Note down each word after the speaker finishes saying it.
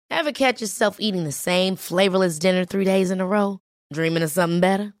Ever catch yourself eating the same flavorless dinner 3 days in a row? Dreaming of something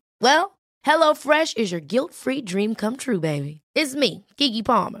better? Well, HelloFresh is your guilt-free dream come true, baby. It's me, Keke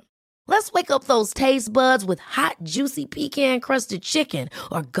Palmer. Let's wake up those taste buds with hot, juicy pecan-crusted chicken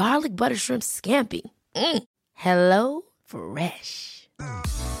or garlic butter shrimp scampi. Hello Fresh.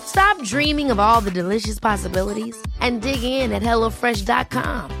 Stop dreaming of all the delicious possibilities and dig in at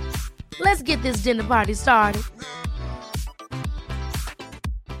HelloFresh.com. Let's get this dinner party started.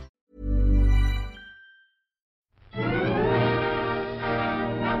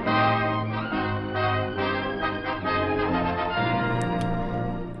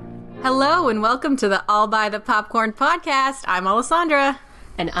 Hello and welcome to the All Buy the Popcorn podcast. I'm Alessandra.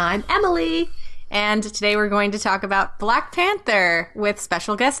 And I'm Emily. And today we're going to talk about Black Panther with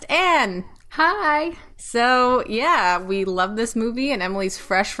special guest Anne. Hi. So, yeah, we love this movie and Emily's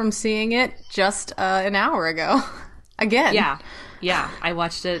fresh from seeing it just an hour ago. Again. Yeah. I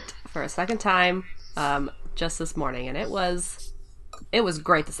watched it for a second time just this morning, and it was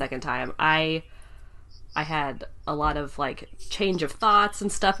great the second time. I had a lot of, like, change of thoughts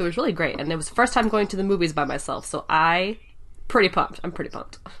and stuff. It was really great. And it was the first time going to the movies by myself. So I'm pretty pumped.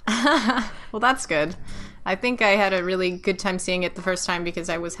 Well, that's good. I think I had a really good time seeing it the first time because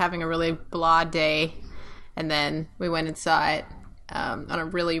I was having a really blah day. And then we went and saw it on a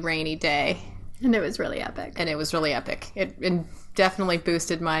really rainy day. And it was really epic. It definitely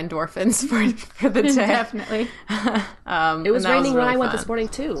boosted my endorphins for the day. Definitely. It was raining when I went this morning,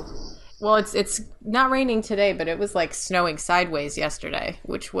 too. Well, it's not raining today, but it was like snowing sideways yesterday,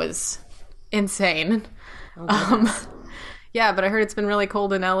 which was insane. Yeah, but I heard it's been really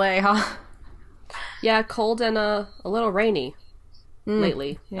cold in LA, huh? Yeah, cold and a little rainy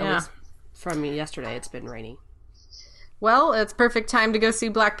lately. Yeah. At least from yesterday, it's been rainy. Well, it's perfect time to go see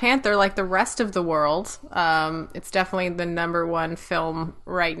Black Panther like the rest of the world. It's definitely the number one film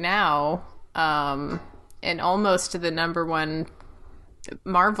right now, and almost the number one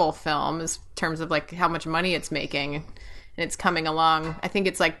Marvel film in terms of like how much money it's making, and it's coming along. I think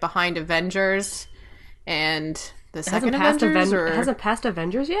it's like behind Avengers and the second Avengers. It hasn't passed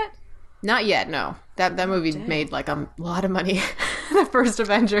Avengers yet? Not yet, no. That movie made like a lot of money, the first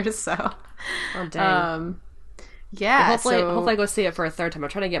Avengers. So, oh dang. Yeah. Well, hopefully I go see it for a third time.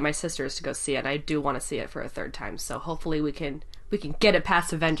 I'm trying to get my sisters to go see it, and I do want to see it for a third time. So hopefully we can get it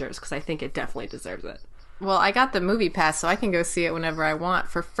past Avengers because I think it definitely deserves it. Well, I got the movie pass, so I can go see it whenever I want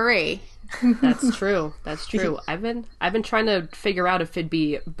for free. That's true. I've been trying to figure out if it'd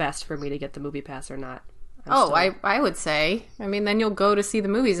be best for me to get the movie pass or not. I would say. I mean, then you'll go to see the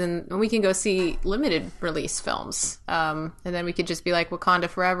movies, and we can go see limited release films. And then we could just be like Wakanda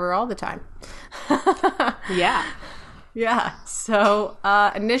Forever all the time. Yeah. Yeah. So,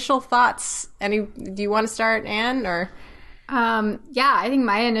 initial thoughts. Do you want to start, Anne, or? Yeah, I think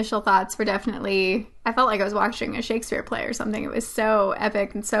my initial thoughts were definitely, I felt like I was watching a Shakespeare play or something. It was so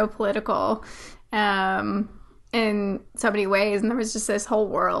epic and so political in so many ways. And there was just this whole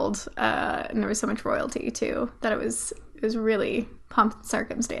world, and there was so much royalty too, that it was really pumped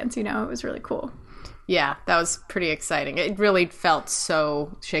circumstance, it was really cool. Yeah, that was pretty exciting. It really felt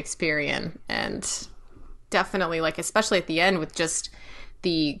so Shakespearean, and definitely like, especially at the end with just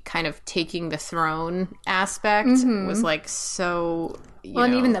the kind of taking the throne aspect was like so,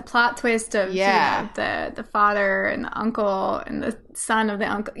 and even the plot twist of the father and the uncle and the son of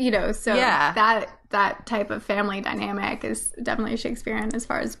the uncle, so that type of family dynamic is definitely Shakespearean as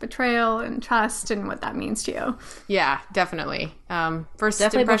far as betrayal and trust and what that means to you. Yeah, definitely. First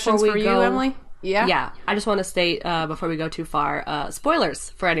definitely impressions for you, Emily? Yeah. I just want to state before we go too far,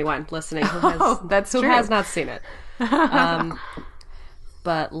 spoilers for anyone listening who has not seen it.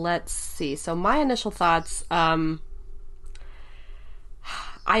 But let's see. So my initial thoughts, I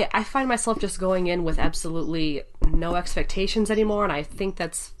find myself just going in with absolutely no expectations anymore, and I think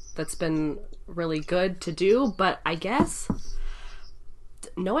that's been really good to do. But I guess,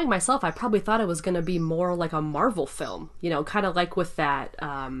 knowing myself, I probably thought it was going to be more like a Marvel film, kind of like with that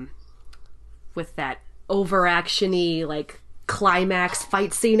over-action-y, like, climax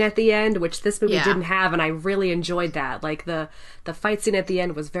fight scene at the end, which this movie didn't have, and I really enjoyed that. Like the fight scene at the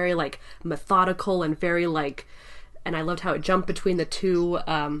end was very like methodical and very like, and I loved how it jumped between the two,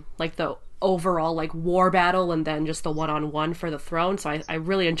 like the overall like war battle and then just the one-on-one for the throne. So I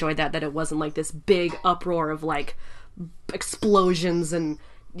really enjoyed that it wasn't like this big uproar of like explosions and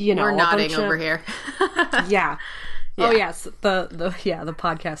we're nodding over here. Yeah. Oh yes, the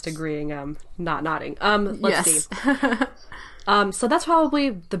podcast agreeing, not nodding. Let's see. So that's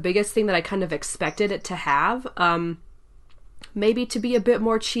probably the biggest thing that I kind of expected it to have. maybe to be a bit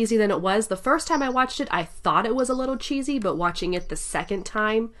more cheesy than it was. The first time I watched it, I thought it was a little cheesy, but watching it the second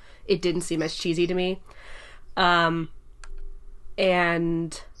time, it didn't seem as cheesy to me.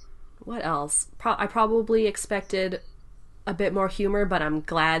 And what else? I probably expected a bit more humor, but I'm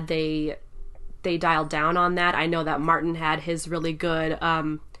glad they dialed down on that. I know that Martin had his really good,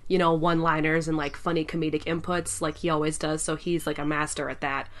 one-liners and like funny comedic inputs like he always does. So he's like a master at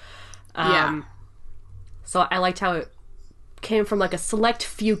that. So I liked how it came from like a select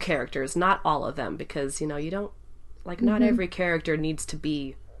few characters, not all of them, because, you don't like, not every character needs to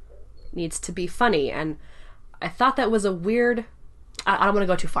be funny. And I thought that was a weird, I don't want to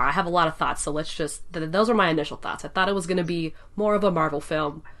go too far. I have a lot of thoughts, so let's just, those are my initial thoughts. I thought it was going to be more of a Marvel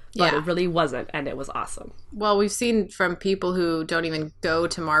film, but it really wasn't, and it was awesome. Well, we've seen from people who don't even go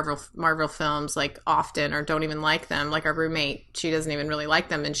to Marvel films like often, or don't even like them, like our roommate, she doesn't even really like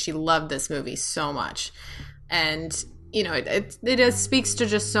them, and she loved this movie so much. And it speaks to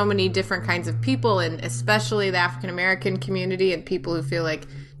just so many different kinds of people, and especially the African American community and people who feel like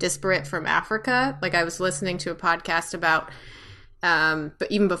disparate from Africa. Like, I was listening to a podcast about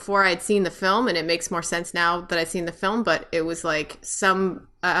but even before I'd seen the film, and it makes more sense now that I've seen the film, but it was like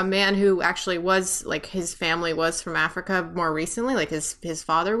a man who actually was like, his family was from Africa more recently, like his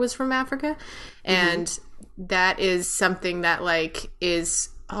father was from Africa. And that is something that like is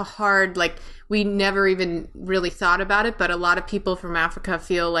a hard, like, we never even really thought about it, but a lot of people from Africa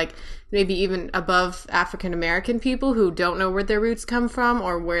feel like maybe even above African American people who don't know where their roots come from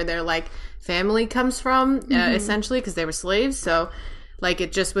or where their like family comes from, essentially, because they were slaves. So like,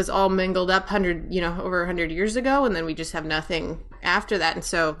 it just was all mingled up over 100 years ago, and then we just have nothing after that. And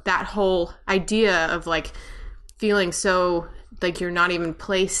so that whole idea of like feeling so like you're not even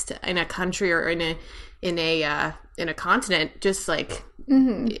placed in a country or in a continent, just like,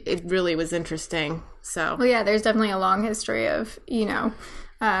 it really was interesting. So, well, yeah, there's definitely a long history of,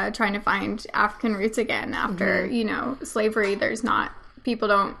 trying to find African roots again after, slavery. People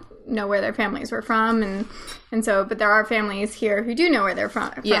don't know where their families were from. And so, but there are families here who do know where they're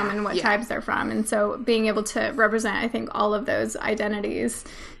from and what tribes they're from. And so being able to represent, I think, all of those identities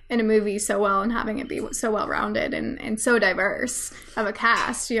in a movie so well, and having it be so well-rounded and so diverse of a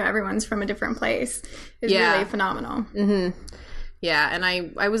cast, everyone's from a different place, is really phenomenal. Yeah, and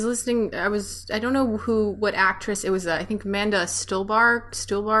I was listening, I don't know what actress, it was, I think Amanda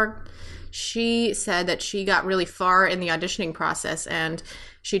Stuhlbarg. She said that she got really far in the auditioning process, and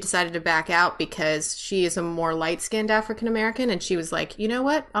she decided to back out because she is a more light-skinned African-American, and she was like, you know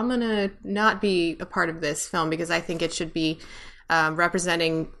what, I'm going to not be a part of this film because I think it should be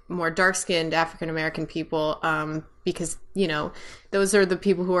representing more dark-skinned African-American people, because, those are the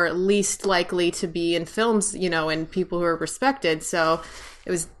people who are least likely to be in films, and people who are respected. So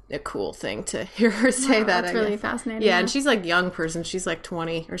it was a cool thing to hear her say that. That's really fascinating. Yeah, and she's like a young person. She's like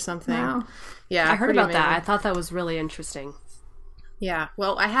 20 or something. Wow. Yeah, I heard about that. I thought that was really interesting. Yeah.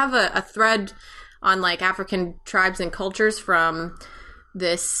 Well, I have a thread on like African tribes and cultures from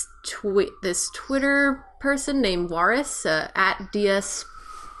this Twitter person named Waris at DS.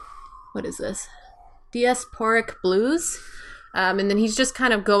 What is this? Diasporic Blues. And then he's just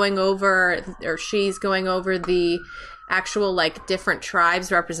kind of going over, or she's going over the actual like different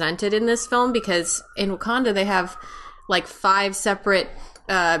tribes represented in this film, because in Wakanda they have like 5 separate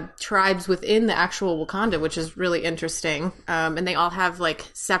tribes within the actual Wakanda, which is really interesting. And they all have like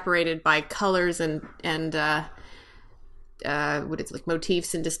separated by colors and what it's like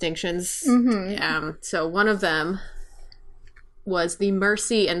motifs and distinctions. So one of them was the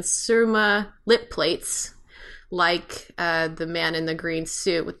Mercy and Surma lip plates, like the man in the green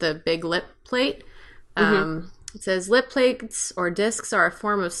suit with the big lip plate. It says, lip plates or discs are a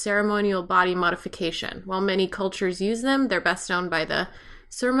form of ceremonial body modification. While many cultures use them, they're best known by the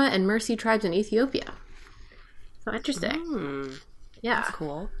Surma and Mercy tribes in Ethiopia. So interesting. Yeah. That's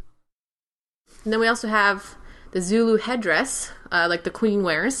cool. And then we also have the Zulu headdress, like the Queen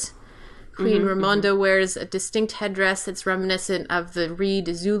wears. Queen Ramonda wears a distinct headdress that's reminiscent of the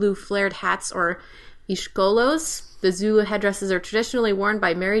reed Zulu flared hats or ishkolos. The Zulu headdresses are traditionally worn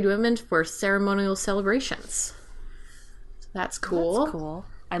by married women for ceremonial celebrations. So that's cool. That's cool.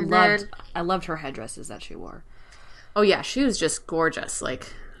 I loved her headdresses that she wore. Oh yeah, she was just gorgeous,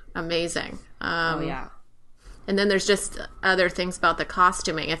 like amazing. Oh yeah. And then there's just other things about the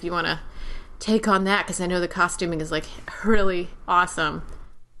costuming, if you want to take on that, because I know the costuming is like really awesome.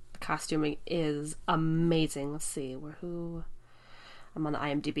 Costuming is amazing. Let's see I'm on the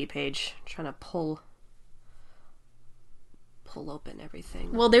IMDb page trying to pull open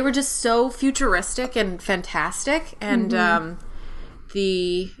everything. Well, they were just so futuristic and fantastic, and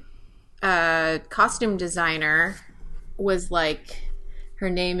the costume designer was like, her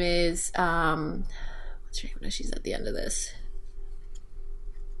name is, what's her name? No, she's at the end of this.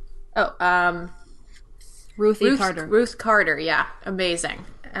 Oh, Ruth Carter. Ruth Carter, yeah. Amazing.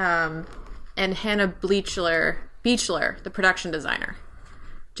 And Hannah Beachler, the production designer.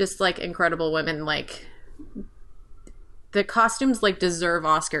 Just, like, incredible women. Like, the costumes, like, deserve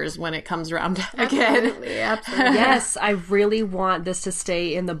Oscars when it comes around again. Absolutely. Yes, I really want this to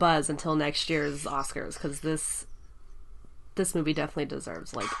stay in the buzz until next year's Oscars, because this movie definitely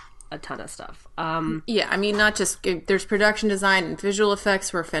deserves, like, a ton of stuff. Yeah, I mean, not just... There's production design and visual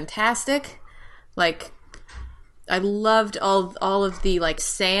effects were fantastic. Like... I loved all of the, like,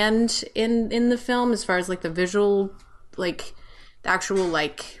 sand in the film, as far as, like, the visual, like, the actual,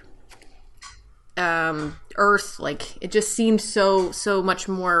 like, earth. Like, it just seemed so much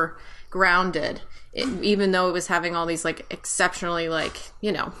more grounded, even though it was having all these, like, exceptionally, like,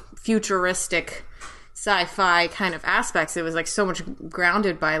 you know, futuristic sci-fi kind of aspects. It was, like, so much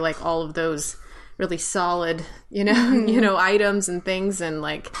grounded by, like, all of those really solid, you know, items and things, and,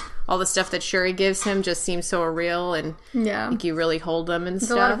 like, all the stuff that Shuri gives him just seems so real, and like, you really hold them and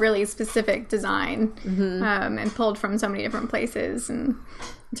stuff. A lot of really specific design, and pulled from so many different places, and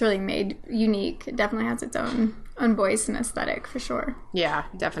it's really made unique. It definitely has its own voice and aesthetic, for sure. Yeah,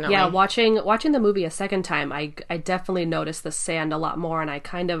 definitely. Yeah, watching the movie a second time, I definitely noticed the sand a lot more, and I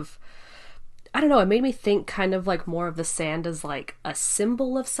kind of, I don't know, it made me think kind of like more of the sand as like a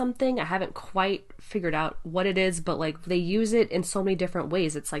symbol of something. I haven't quite figured out what it is, but like they use it in so many different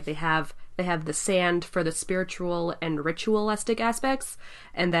ways. It's like they have the sand for the spiritual and ritualistic aspects,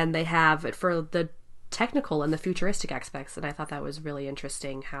 and then they have it for the technical and the futuristic aspects. And I thought that was really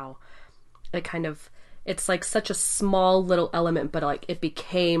interesting how it kind of, it's like such a small little element, but like it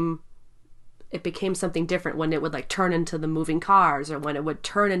became something different when it would like turn into the moving cars, or when it would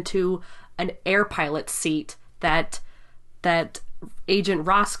turn into an air pilot seat that Agent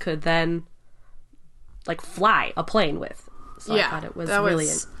Ross could then like fly a plane with. So yeah, I thought it was really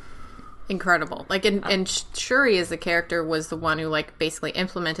incredible. Like, and Shuri as the character was the one who like basically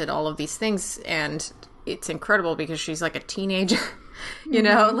implemented all of these things, and it's incredible because she's like a teenager, you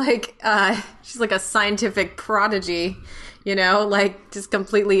know, like she's like a scientific prodigy, you know, like just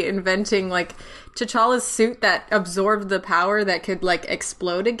completely inventing like T'Challa's suit that absorbed the power that could like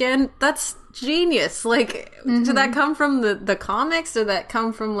explode again. That's genius. Like, did that come from the comics, or that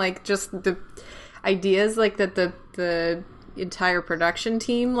come from like just the ideas like that the entire production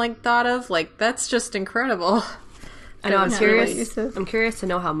team like thought of? Like, that's just incredible. I know. I'm curious. I'm curious to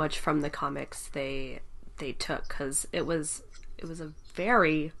know how much from the comics they took, because it was a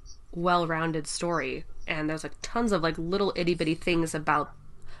very well-rounded story, and there's like tons of like little itty bitty things about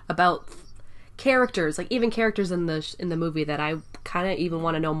characters, like even characters in the movie that I kind of even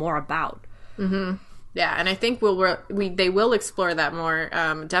want to know more about. Yeah, and I think they will explore that more.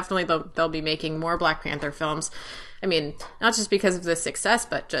 Definitely, they'll be making more Black Panther films. I mean, not just because of the success,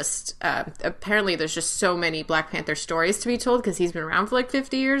 but just apparently there's just so many Black Panther stories to be told, because he's been around for like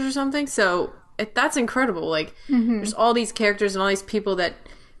 50 years or something. So that's incredible. Like, there's all these characters and all these people that,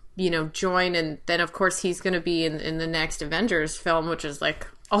 you know, join, and then of course he's going to be in the next Avengers film, which is like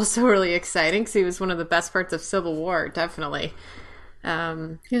also really exciting, because he was one of the best parts of Civil War, definitely.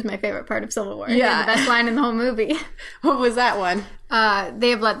 He was my favorite part of Civil War. Yeah, the best line in the whole movie. What was that one?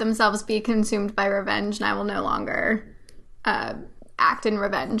 They have let themselves be consumed by revenge, and I will no longer act in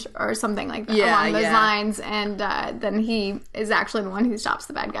revenge, or something like that, along those lines. And then he is actually the one who stops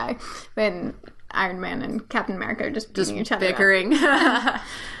the bad guy when Iron Man and Captain America are just beating each other bickering.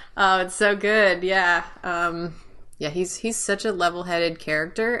 Oh, it's so good. Yeah. Yeah, he's such a level-headed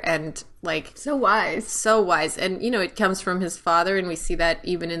character, and like so wise. And you know, it comes from his father, and we see that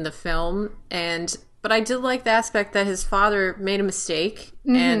even in the film. But I did like the aspect that his father made a mistake,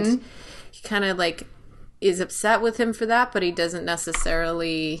 and he kind of like is upset with him for that, but he doesn't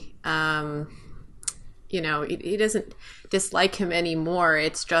necessarily you know, he doesn't dislike him anymore.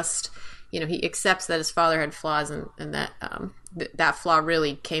 It's just, you know, he accepts that his father had flaws, and that that flaw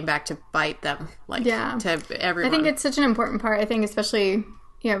really came back to bite them, like, to everyone. I think it's such an important part. I think especially,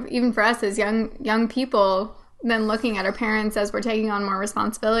 you know, even for us as young people, then looking at our parents as we're taking on more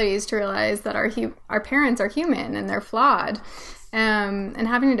responsibilities, to realize that our parents are human and they're flawed. And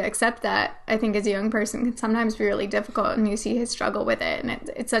having to accept that, I think, as a young person can sometimes be really difficult, and you see his struggle with it. And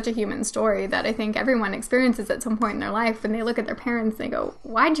it's such a human story that I think everyone experiences at some point in their life. When they look at their parents, they go,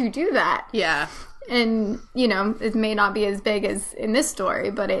 why'd you do that? Yeah. And, you know, it may not be as big as in this story,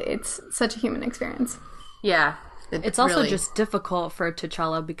 but it's such a human experience. Yeah. It's also just difficult for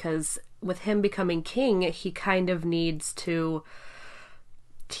T'Challa, because with him becoming king, he kind of needs to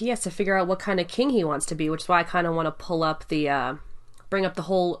he has to figure out what kind of king he wants to be, which is why I kind of want to bring up the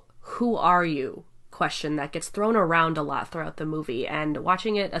whole "who are you?" question that gets thrown around a lot throughout the movie. And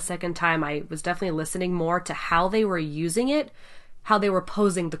watching it a second time, I was definitely listening more to how they were using it, how they were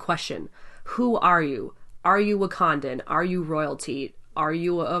posing the question. Who are you? Are you Wakandan? Are you royalty? Are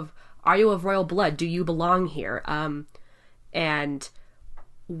you of royal blood? Do you belong here? And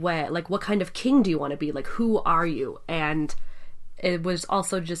what kind of king do you want to be? Like, who are you? And it was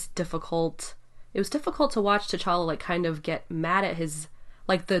also just difficult. It was difficult to watch T'Challa, like, kind of get mad at his,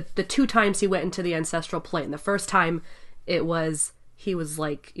 like, the 2 times he went into the ancestral plane. The first time he was,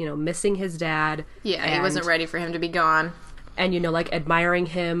 like, missing his dad. Yeah, he wasn't ready for him to be gone. And, like, admiring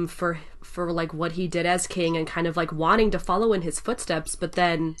him for like, what he did as king and kind of, like, wanting to follow in his footsteps. But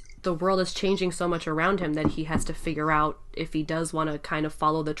then the world is changing so much around him that he has to figure out if he does want to kind of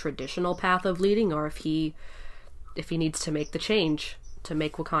follow the traditional path of leading, or if he needs to make the change to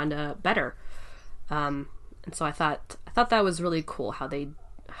make Wakanda better. And so I thought that was really cool how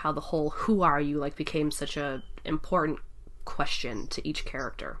the whole "who are you?" like became such a important question to each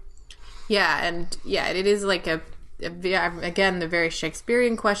character. Yeah, and it is like again, the very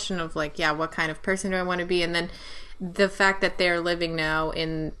Shakespearean question of, like, what kind of person do I want to be? And then the fact that they're living now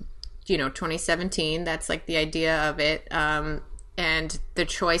in, 2017, that's, like, the idea of it. And the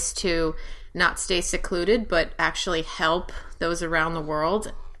choice to not stay secluded, but actually help those around the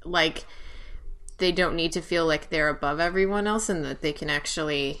world. Like, they don't need to feel like they're above everyone else, and that they can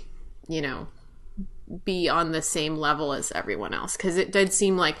actually, be on the same level as everyone else. Because it did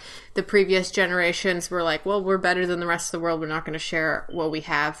seem like the previous generations were like, well, we're better than the rest of the world, we're not going to share what we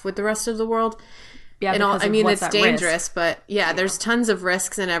have with the rest of the world. Yeah, and it's dangerous, risk. But there's tons of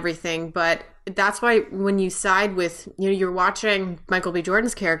risks and everything. But that's why when you side with, you're watching Michael B.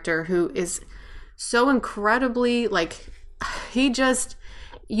 Jordan's character, who is so incredibly, like, he just,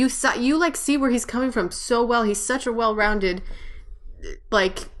 you like see where he's coming from so well. He's such a well-rounded,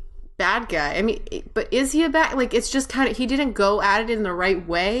 like, bad guy. I mean, but is he a bad, like, it's just kind of, he didn't go at it in the right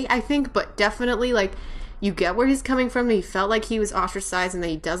way, I think, but definitely, like, you get where he's coming from. He felt like he was ostracized and that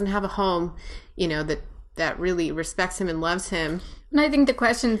he doesn't have a home, that really respects him and loves him. And I think the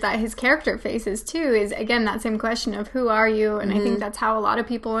questions that his character faces, too, is, again, that same question of who are you? And I think that's how a lot of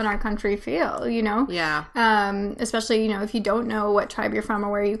people in our country feel, Yeah. Especially, if you don't know what tribe you're from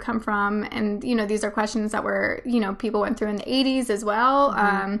or where you come from. And, these are questions that were, people went through in the 80s as well.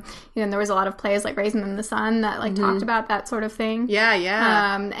 And there was a lot of plays like Raisin in the Sun that, like, talked about that sort of thing. Yeah,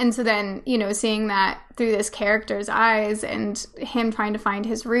 yeah. And so then, seeing that through this character's eyes and him trying to find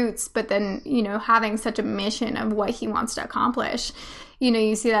his roots, but then, having such a mission of what he wants to accomplish.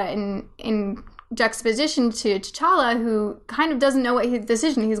 You see that in juxtaposition to T'Challa, who kind of doesn't know what his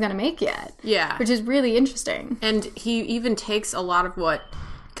decision he's going to make yet. Yeah. Which is really interesting. And he even takes a lot of what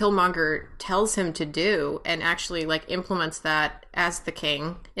Killmonger tells him to do and actually, like, implements that as the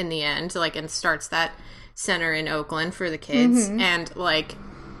king in the end, like, and starts that center in Oakland for the kids. And, like,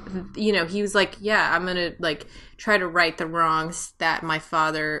 he was like, I'm going to, like, try to right the wrongs that my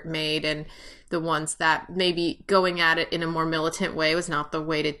father made, and the ones that maybe going at it in a more militant way was not the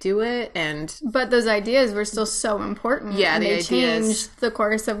way to do it. But those ideas were still so important. Yeah, and they changed the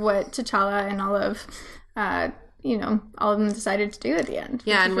course of what T'Challa and all of them decided to do at the end.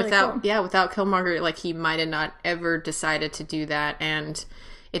 Yeah, and really without Killmonger, like, he might have not ever decided to do that. And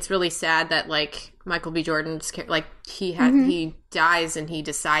it's really sad that, like, Michael B. Jordan's, like, he dies and he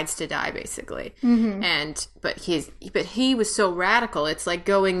decides to die, basically. But he was so radical. It's like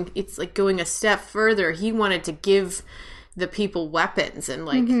going a step further. He wanted to give the people weapons and,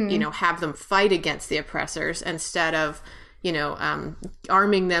 like, have them fight against the oppressors instead of,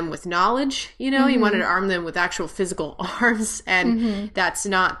 arming them with knowledge. He wanted to arm them with actual physical arms, and that's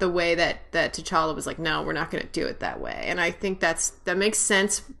not the way that T'Challa was like, no, we're not going to do it that way. And I think that makes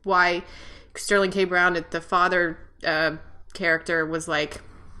sense why Sterling K. Brown, the father character, was like,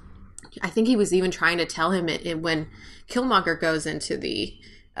 I think he was even trying to tell him it when Killmonger goes into the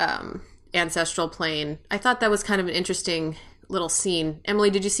ancestral plane. I thought that was kind of an interesting little scene.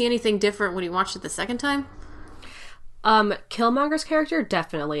 Emily, did you see anything different when you watched it the second time? Killmonger's character,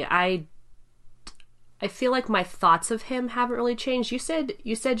 definitely. I feel like my thoughts of him haven't really changed. You said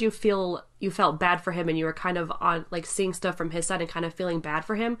you felt bad for him, and you were kind of on, like, seeing stuff from his side and kind of feeling bad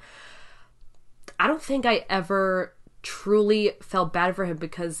for him. I don't think I ever truly felt bad for him,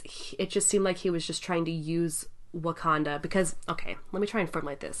 because it just seemed like he was just trying to use Wakanda. Because, okay, let me try and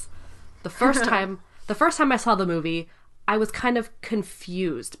formulate this. The first time I saw the movie, I was kind of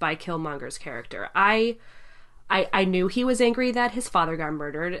confused by Killmonger's character. I knew he was angry that his father got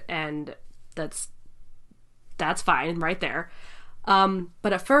murdered, and that's fine right there.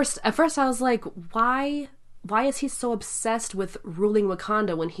 But at first I was like, why is he so obsessed with ruling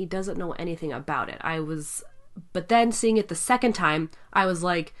Wakanda when he doesn't know anything about it? But then seeing it the second time, I was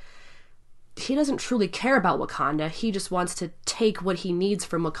like, he doesn't truly care about Wakanda. He just wants to take what he needs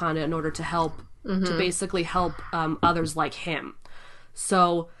from Wakanda in order to help, to basically help others like him.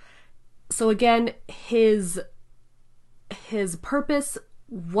 So again, his purpose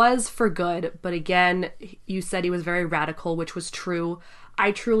was for good, but again, you said he was very radical, which was true.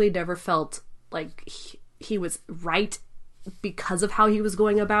 I truly never felt like he was right because of how he was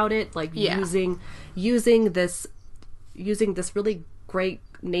going about it, like using this really great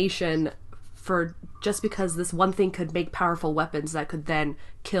nation for just because this one thing could make powerful weapons that could then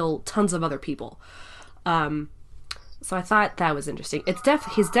kill tons of other people. So I thought that was interesting.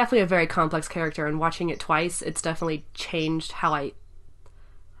 He's definitely a very complex character, and watching it twice, it's definitely changed how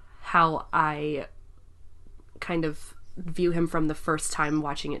I kind of view him from the first time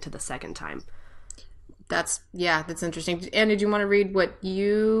watching it to the second time. That's interesting. And did you want to read what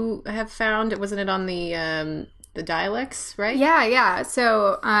you have found? Wasn't it on the dialects, right? Yeah.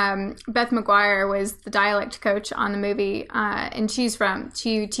 So Beth McGuire was the dialect coach on the movie, and she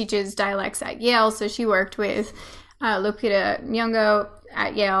teaches dialects at Yale, so she worked with Lupita Nyong'o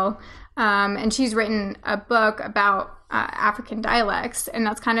at Yale, and she's written a book about African dialects, and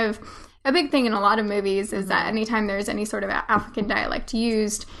that's kind of a big thing in a lot of movies, is that anytime there's any sort of African dialect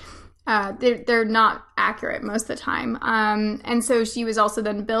used, they're not accurate most of the time. And so she was also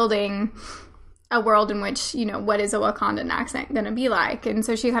then building a world in which, what is a Wakandan accent going to be like? And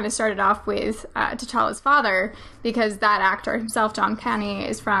so she kind of started off with T'Challa's father, because that actor himself, John Canny,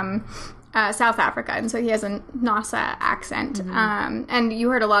 is from South Africa, and so he has a Nasa accent. And you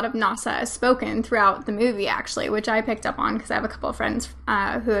heard a lot of Nasa spoken throughout the movie, actually, which I picked up on because I have a couple of friends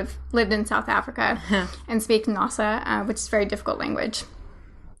who have lived in South Africa and speak Nasa, which is a very difficult language.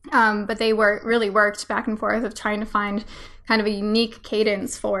 But they really worked back and forth of trying to find kind of a unique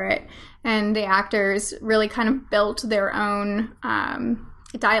cadence for it. And the actors really kind of built their own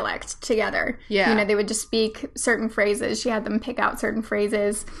dialect together. Yeah. They would just speak certain phrases. She had them pick out certain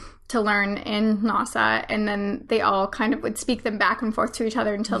phrases to learn in Nasa, and then they all kind of would speak them back and forth to each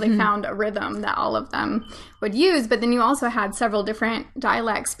other until they found a rhythm that all of them would use. But then you also had several different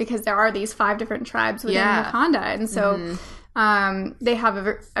dialects, because there are these 5 different tribes within Wakanda, and so they have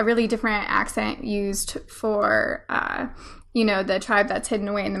a really different accent used for the tribe that's hidden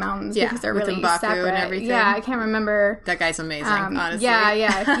away in the mountains, because they're really M'Baku separate. And everything. Yeah, I can't remember. That guy's amazing, honestly.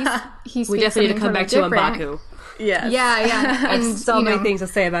 Yeah. He we definitely need to come back to M'Baku. Yes. Yeah. And so many things to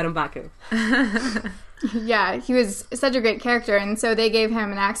say about M'Baku. Yeah, he was such a great character, and so they gave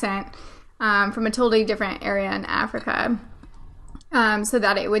him an accent from a totally different area in Africa, so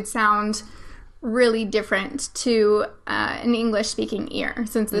that it would sound really different to an English-speaking ear,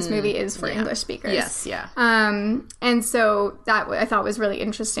 since this movie is for English speakers. Yes, yeah. And so that I thought was really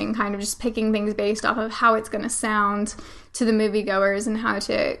interesting, kind of just picking things based off of how it's going to sound to the moviegoers, and how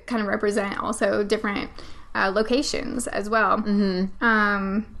to kind of represent also different locations as well.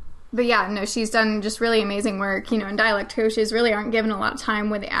 But yeah, no, she's done just really amazing work. And dialect coaches really aren't given a lot of time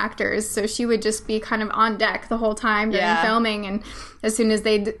with the actors, so she would just be kind of on deck the whole time during filming, and as soon as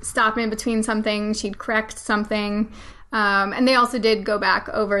they'd stop in between something, she'd correct something. And they also did go back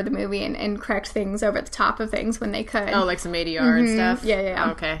over the movie and correct things over the top of things when they could. Oh, like some ADR and stuff?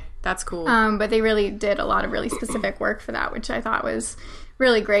 Yeah. Okay, that's cool. But they really did a lot of really specific work for that, which I thought was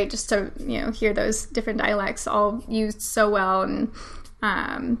really great, just to hear those different dialects all used so well. And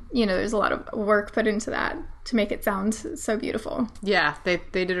there's a lot of work put into that to make it sound so beautiful. Yeah, they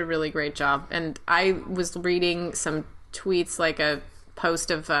did a really great job. And I was reading some tweets, like a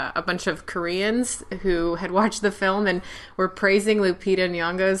post of a bunch of Koreans who had watched the film and were praising Lupita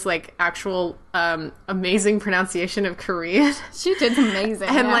Nyong'o's actual amazing pronunciation of Korean. She did amazing.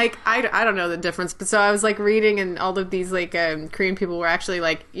 And I don't know the difference, but so I was reading, and all of these Korean people were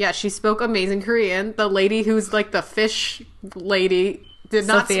actually she spoke amazing Korean. The lady who's the fish lady did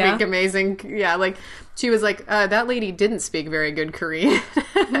not speak amazing. Yeah, she was that lady didn't speak very good Korean.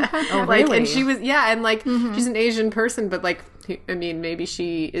 Oh, really? And she was, she's an Asian person, but I mean, maybe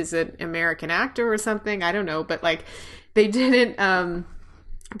she is an American actor or something. I don't know, but they didn't.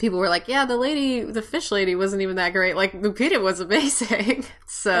 People were the fish lady wasn't even that great. Lupita was amazing.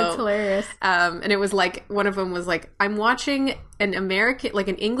 So that's hilarious. And it was one of them was I'm watching an American,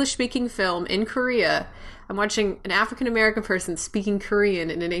 an English speaking film in Korea. I'm watching an African-American person speaking Korean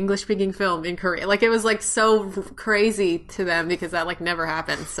in an English-speaking film in Korea. It was, so crazy to them, because that, never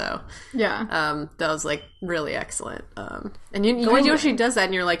happened. So, yeah. That was, really excellent. And you know she does that,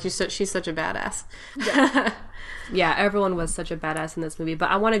 and you're she's such a badass. Yeah. Yeah, everyone was such a badass in this movie. But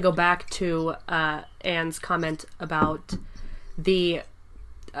I want to go back to Anne's comment about the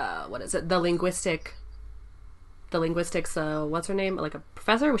the linguistics, what's her name? Like a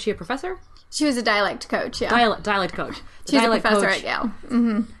professor? Was she a professor? She was a dialect coach, yeah. Dialect coach. She was a professor at Yale.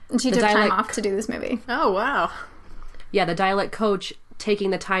 Mm-hmm. And she took time off to do this movie. Oh, wow. Yeah, the dialect coach taking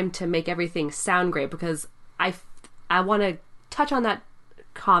the time to make everything sound great, because I want to touch on that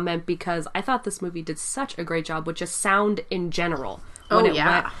comment because I thought this movie did such a great job with just sound in general. When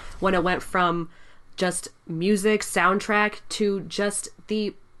it went from just music, soundtrack, to just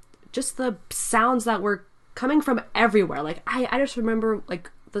the sounds that were coming from everywhere. Like, I just remember,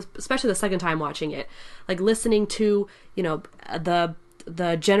 like, especially the second time watching it, like listening to, you know,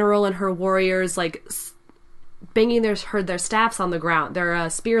 the general and her warriors like banging their staffs on the ground, their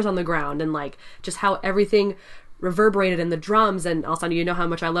spears on the ground, and like just how everything reverberated in the drums. And also, you know how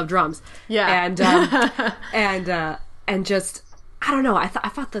much I love drums. Yeah. And just, I don't know, I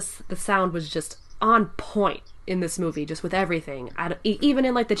thought the sound was just on point in this movie, just with everything. Even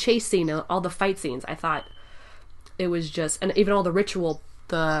in like the chase scene, all the fight scenes, I thought it was just, and even all the ritual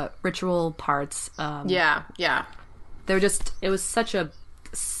parts. Yeah. They're just, it was such a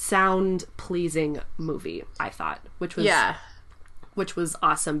sound pleasing movie, I thought, which was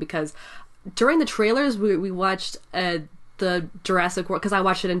awesome, because during the trailers we watched the Jurassic World, because I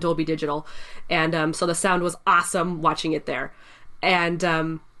watched it in Dolby Digital, and so the sound was awesome watching it there, and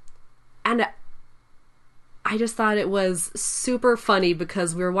I just thought it was super funny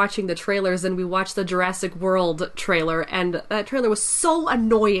because we were watching the trailers and we watched the Jurassic World trailer, and that trailer was so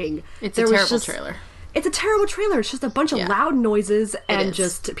annoying. It's a terrible trailer. It's a terrible trailer. It's just a bunch of loud noises and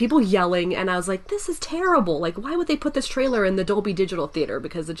just people yelling, and I was like, this is terrible. Like, why would they put this trailer in the Dolby Digital theater?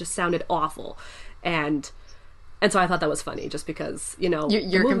 Because it just sounded awful. And so I thought that was funny, just because, you know...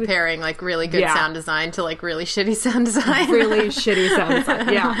 You're comparing, like, really good sound design to, like, really shitty sound design. Really shitty sound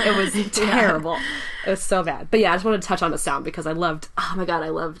design. Yeah, it was terrible. It was so bad. But yeah, I just wanted to touch on the sound, because I loved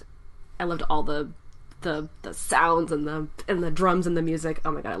all the sounds and the drums and the music.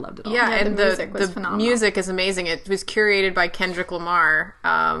 Oh my god, I loved it all. Yeah, and the music is amazing. It was curated by Kendrick Lamar,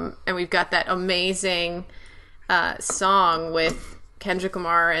 and we've got that amazing song with Kendrick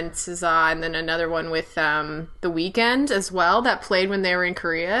Lamar and SZA, and then another one with The Weeknd as well that played when they were in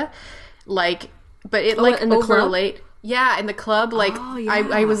Korea. Like, but it like overlaid. Yeah, in the club, like,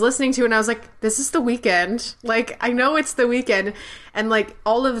 I was listening to it and I was like, this is The Weeknd. Like, I know it's The Weeknd. And, like,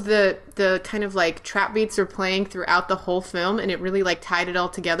 all of the kind of, like, trap beats are playing throughout the whole film, and it really, like, tied it all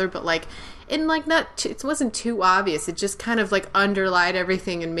together. But, like, in, like, it wasn't too obvious. It just kind of, like, underlined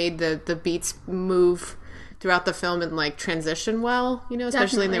everything and made the beats move throughout the film and, like, transition well, you know,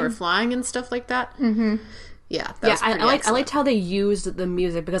 especially when they were flying and stuff like that. Mm-hmm. Yeah, I liked how they used the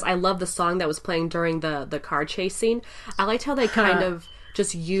music, because I love the song that was playing during the car chase scene. I liked how they kind of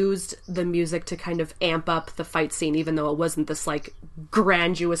just used the music to kind of amp up the fight scene, even though it wasn't this like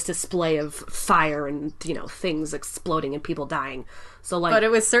grandiose display of fire and, you know, things exploding and people dying. So like, but it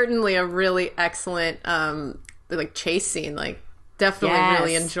was certainly a really excellent like chase scene, like definitely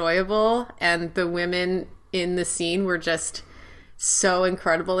really enjoyable, and the women in the scene were just so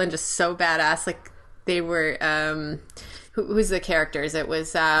incredible and just so badass. Like, they were, who's the characters? It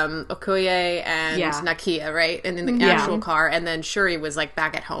was Okoye and Nakia, right? And in the actual car, and then Shuri was like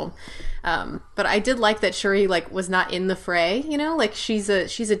back at home. But I did like that Shuri like was not in the fray, you know? Like, she's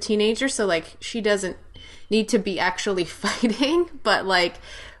a teenager, so like she doesn't need to be actually fighting, but like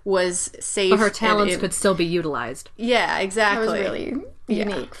was safe. But her talents could still be utilized. Yeah, exactly. That was really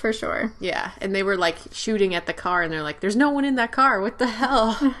unique, for sure. Yeah, and they were like shooting at the car, and they're like, there's no one in that car, what the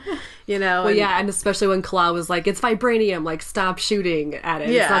hell? You know? Well, and especially when Kala was like, it's vibranium, like, stop shooting at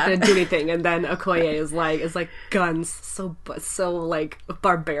it. Yeah. It's not going to do anything. And then Okoye is like guns, so like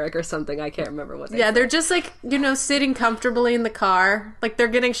barbaric or something. I can't remember what they said. They're just like, you know, sitting comfortably in the car. Like, they're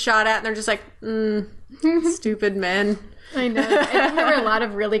getting shot at, and they're just like, stupid men. I know. I think there were a lot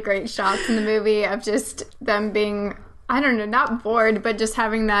of really great shots in the movie of just them being, I don't know, not bored, but just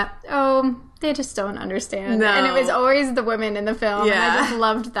having that, they just don't understand. No. And it was always the women in the film. Yeah. And I just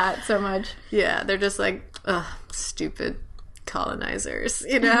loved that so much. Yeah, they're just like, stupid colonizers,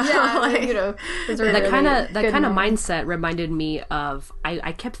 you know? Yeah, like, you know. That kind of mindset reminded me of,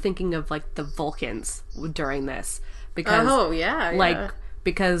 I kept thinking of, like, the Vulcans during this. Because,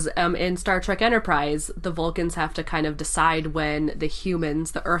 because in Star Trek Enterprise, the Vulcans have to kind of decide when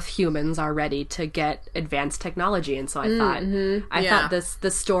the Earth humans are ready to get advanced technology. And so I thought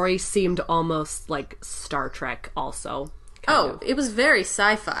this story seemed almost like Star Trek also. It was very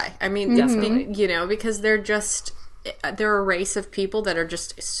sci-fi. I mean, definitely, you know, because they're just they're a race of people that are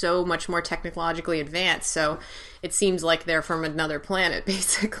just so much more technologically advanced. So it seems like they're from another planet,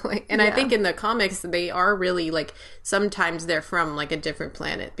 basically. And I think in the comics, they are really like, sometimes they're from like a different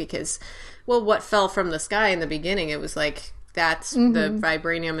planet because, well, what fell from the sky in the beginning, it was like, that's the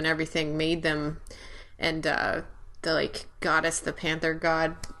vibranium and everything made them. And the like goddess, the panther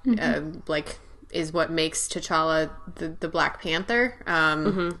god, like is what makes T'Challa the Black Panther.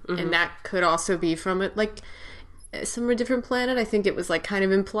 And that could also be from it, like, some different planet. I think it was like kind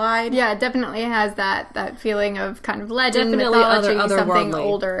of implied. Yeah, it definitely has that feeling of kind of legend, definitely mythology, something otherworldly.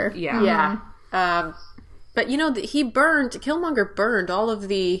 older. Yeah. But you know, Killmonger burned all of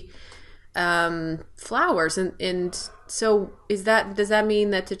the flowers, and so does that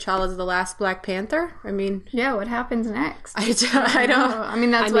mean that T'Challa's the last Black Panther? I mean, yeah, what happens next? I don't. I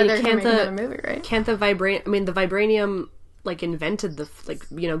mean, that's why they're making another movie, right? Can't the vibranium like invented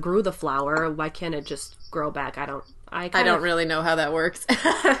grew the flower? Why can't it just grow back? I don't really know how that works.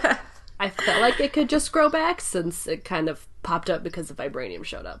 I felt like it could just grow back since it kind of popped up because the vibranium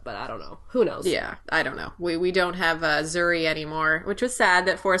showed up, but I don't know. Who knows? Yeah, I don't know. We don't have Zuri anymore, which was sad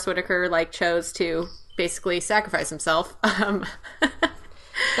that Forrest Whitaker like chose to basically sacrifice himself.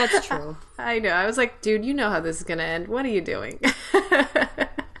 That's true. I know. I was like, dude, you know how this is gonna end. What are you doing?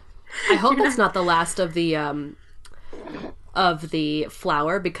 I hope it's not the last of the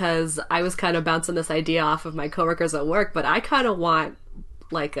flower, because I was kind of bouncing this idea off of my coworkers at work, but I kind of want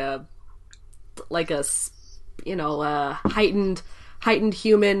like a heightened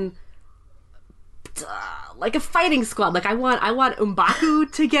human, like a fighting squad. Like I want M'Baku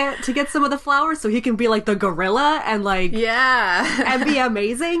to get some of the flowers so he can be like the gorilla and like and be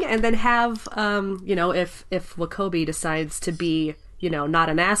amazing, and then have if W'Kabi decides to be not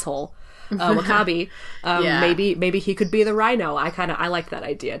an asshole, W'Kabi, maybe he could be the Rhino. I like that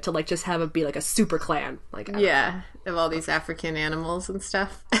idea to like just have it be like a super clan, like of all these African animals and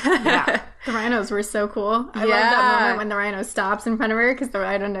stuff. Yeah, the rhinos were so cool. I love that moment when the rhino stops in front of her because the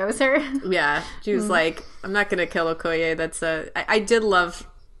rhino knows her. Yeah, she was like, "I'm not gonna kill Okoye." That's I did love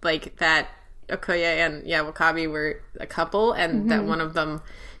like that Okoye and W'Kabi were a couple, and that one of them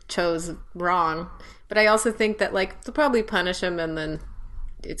chose wrong. But I also think that like they'll probably punish him and then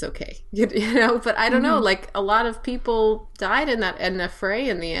it's okay, but I don't know, like a lot of people died in the fray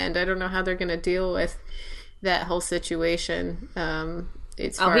in the end. I don't know how they're going to deal with that whole situation. He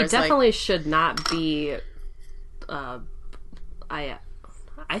definitely should not be I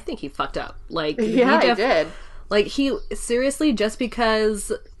think he fucked up, like he did, like he seriously, just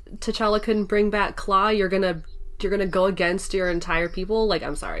because T'Challa couldn't bring back Claw, you're gonna go against your entire people? Like,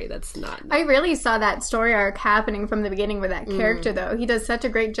 I'm sorry, that's not... I really saw that story arc happening from the beginning with that character, though. He does such a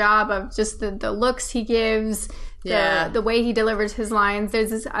great job of just the looks he gives, the way he delivers his lines. There's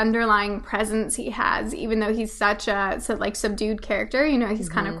this underlying presence he has, even though he's such a subdued character. He's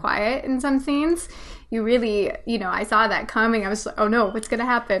kind of quiet in some scenes. You really, I saw that coming. I was like, oh no, what's going to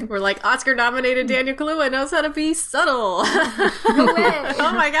happen? We're like, Oscar-nominated Daniel Kaluuya knows how to be subtle. No way.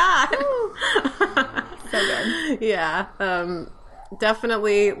 Oh my God. So good. Yeah.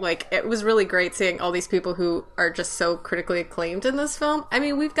 Definitely, like, it was really great seeing all these people who are just so critically acclaimed in this film. I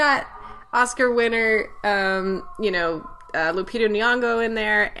mean, we've got Oscar winner, Lupita Nyong'o in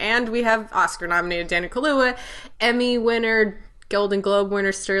there, and we have Oscar-nominated Daniel Kaluuya, Emmy winner, Golden Globe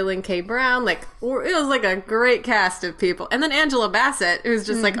winner Sterling K. Brown. Like, it was like a great cast of people. And then Angela Bassett, who's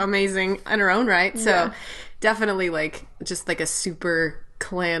just like amazing in her own right. So definitely like just like a super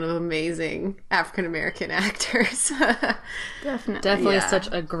clan of amazing African American actors. Definitely such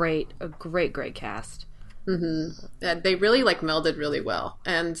a great cast. They really like melded really well,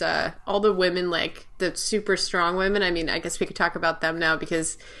 and all the women, like the super strong women, I mean, I guess we could talk about them now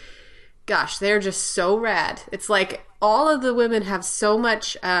because gosh, they're just so rad. It's like all of the women have so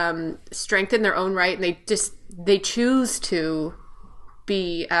much strength in their own right, and they choose to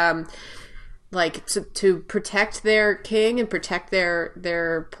be like to protect their king and protect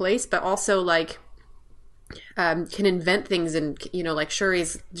their place, but also like can invent things. And like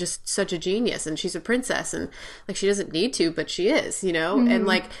Shuri's just such a genius, and she's a princess, and like she doesn't need to, but she is, and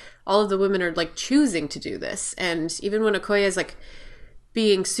like all of the women are like choosing to do this. And even when Okoye is like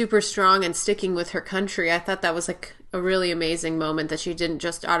being super strong and sticking with her country, I thought that was like a really amazing moment, that she didn't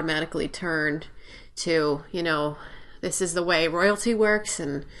just automatically turn to this is the way royalty works.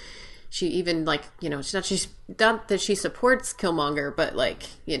 And she even like she's not that she supports Killmonger, but like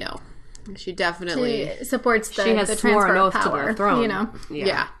she definitely supports the she has the sworn transfer oath of power, to the throne.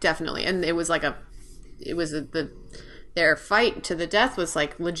 Yeah, definitely. And it was like their fight to the death was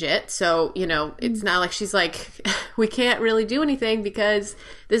like legit. So it's not like she's like, we can't really do anything because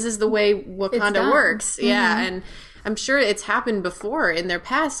this is the way Wakanda works. Yeah, and I'm sure it's happened before in their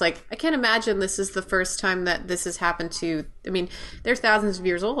past. Like, I can't imagine this is the first time that this has happened to, I mean, they're thousands of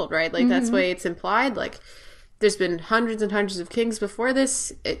years old, right? Like, that's the way it's implied. Like, there's been hundreds and hundreds of kings before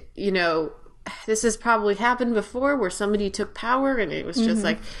this. This has probably happened before where somebody took power, and it was just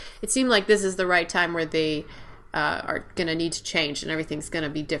like, it seemed like this is the right time where they are going to need to change and everything's going to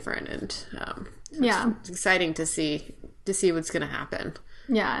be different. And it's exciting to see what's going to happen.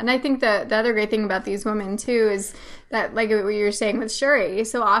 Yeah, and I think that the other great thing about these women, too, is that, like what you were saying with Shuri,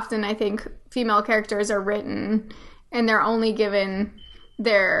 so often I think female characters are written and they're only given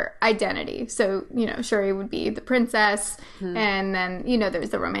their identity. So, Shuri would be the princess, and then,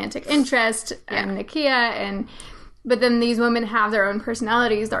 there's the romantic interest, and Nakia, but then these women have their own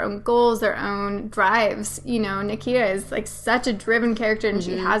personalities, their own goals, their own drives. Nakia is like such a driven character, and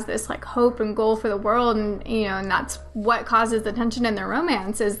she has this like hope and goal for the world, and and that's what causes the tension in their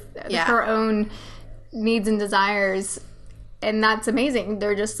romance is her own needs and desires. And that's amazing.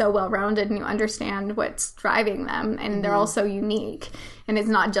 They're just so well-rounded, and you understand what's driving them, and they're all so unique. And it's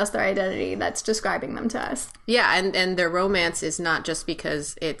not just their identity that's describing them to us. Yeah, and their romance is not just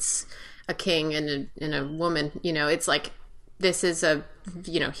because it's a king and a woman. It's like, this is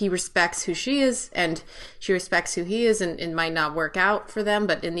he respects who she is, and she respects who he is, and it might not work out for them,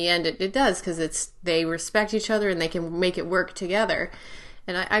 but in the end it does, because they respect each other and they can make it work together.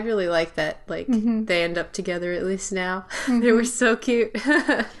 And I really like that, like, they end up together, at least now. They were so cute.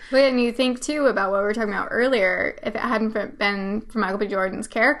 Well, and you think, too, about what we were talking about earlier. If it hadn't been for Michael B. Jordan's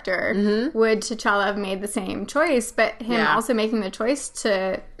character, would T'Challa have made the same choice? But him also making the choice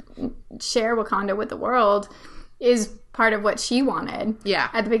to share Wakanda with the world is part of what she wanted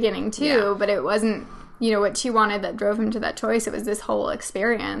at the beginning, too. Yeah. But it wasn't, what she wanted that drove him to that choice. It was this whole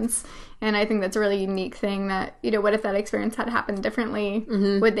experience. And I think that's a really unique thing that, what if that experience had happened differently?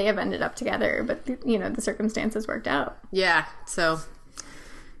 Would they have ended up together? But, the circumstances worked out. Yeah. So,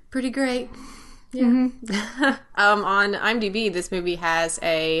 pretty great. Yeah. On IMDb, this movie has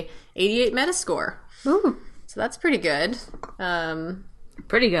a 88 Metascore. Ooh. So that's pretty good.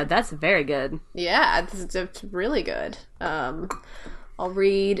 Pretty good. That's very good. Yeah, it's really good. I'll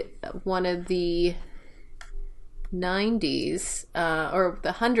read one of the 90s, or the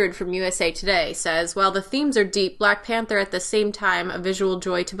 100 from USA Today says, while the themes are deep, Black Panther at the same time a visual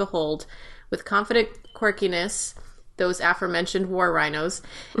joy to behold, with confident quirkiness, those aforementioned war rhinos,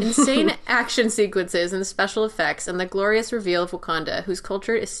 insane action sequences and special effects, and the glorious reveal of Wakanda, whose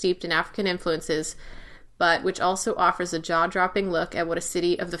culture is steeped in African influences, but which also offers a jaw-dropping look at what a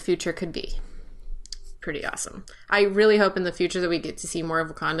city of the future could be. Pretty awesome. I really hope in the future that we get to see more of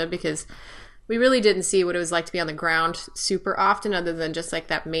Wakanda, because we really didn't see what it was like to be on the ground super often, other than just like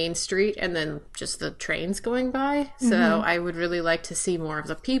that main street and then just the trains going by. So I would really like to see more of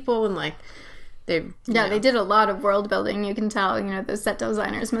the people, and like they did a lot of world building. You can tell, those set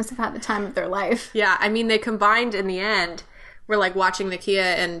designers must have had the time of their life. Yeah, I mean, they combined in the end. We're like watching Nakia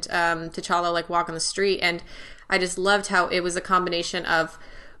and T'Challa like walk on the street, and I just loved how it was a combination of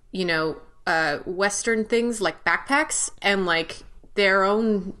Western things like backpacks and like their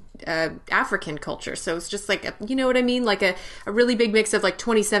own African culture. So it's just like, you know what I mean? Like a really big mix of like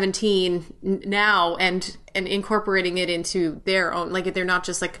 2017 now and incorporating it into their own, like they're not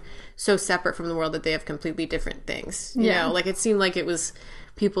just like so separate from the world that they have completely different things. You know, like it seemed like it was,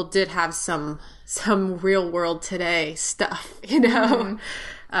 people did have some real world today stuff, So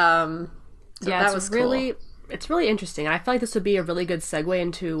that was really cool. It's really interesting. I feel like this would be a really good segue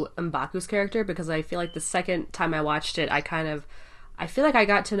into M'Baku's character, because I feel like the second time I watched it, I feel like I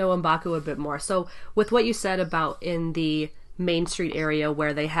got to know M'Baku a bit more. So with what you said about in the Main Street area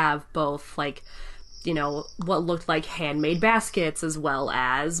where they have both like, what looked like handmade baskets as well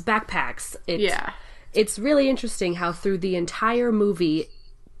as backpacks. It's really interesting how through the entire movie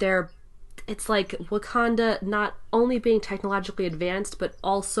it's like Wakanda not only being technologically advanced, but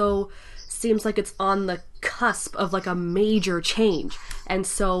also seems like it's on the cusp of like a major change. And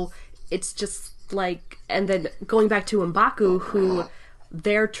so it's just like, and then going back to M'Baku, who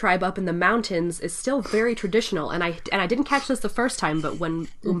their tribe up in the mountains is still very traditional. And I didn't catch this the first time, but when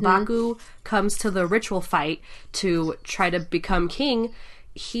M'Baku comes to the ritual fight to try to become king,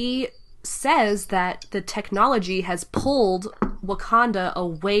 he says that the technology has pulled Wakanda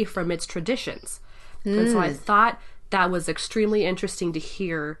away from its traditions. And so I thought that was extremely interesting to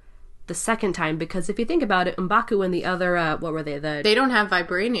hear the second time, because if you think about it, M'Baku and the other, what were they? They don't have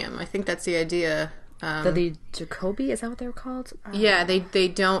vibranium. I think that's the idea. The Jacobi, is that what they were called? Yeah, they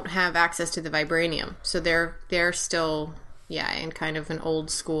don't have access to the vibranium, so they're still in kind of an old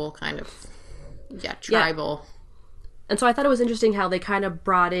school kind of tribal. And so I thought it was interesting how they kind of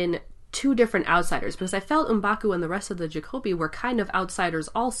brought in two different outsiders, because I felt M'Baku and the rest of the Jacobi were kind of outsiders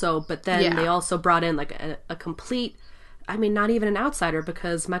also, but then they also brought in like a complete, I mean, not even an outsider,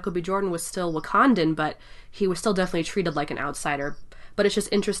 because Michael B. Jordan was still Wakandan, but he was still definitely treated like an outsider. But it's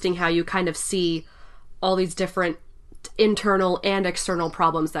just interesting how you kind of see all these different internal and external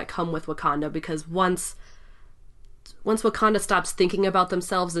problems that come with Wakanda, because once Wakanda stops thinking about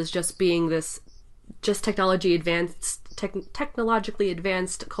themselves as just being this just technologically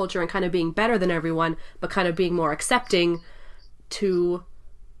advanced culture and kind of being better than everyone, but kind of being more accepting to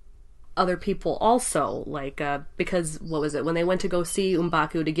other people also, like because what was it, when they went to go see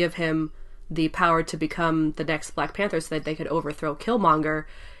M'Baku to give him the power to become the next Black Panther so that they could overthrow Killmonger,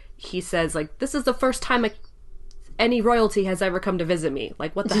 he says, like, this is the first time any royalty has ever come to visit me.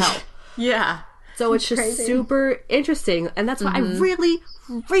 Like, what the hell? Yeah. So it's just super interesting, and that's why I really,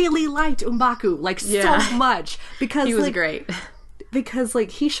 really liked M'Baku, like, so much, because he was great. Because,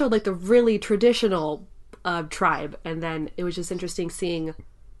 like, he showed, like, the really traditional tribe, and then it was just interesting seeing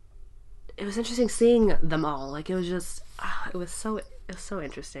them all. Like, it was just, it was so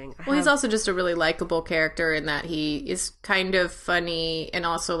interesting. Well, he's also just a really likable character in that he is kind of funny and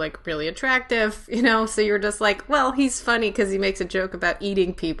also, like, really attractive, you know? So you're just like, well, he's funny because he makes a joke about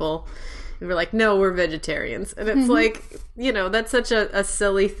eating people. And we're like, no, we're vegetarians. And it's like, you know, that's such a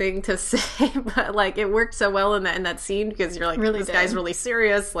silly thing to say, but, like, it worked so well in that scene, because you're like, really this guy's really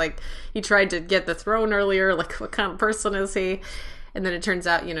serious. Like, he tried to get the throne earlier. Like, what kind of person is he? And then it turns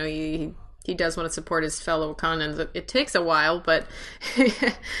out, you know, he does want to support his fellow Wakandans. It takes a while, but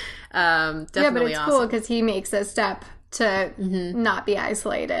definitely but it's cool because he makes a step to not be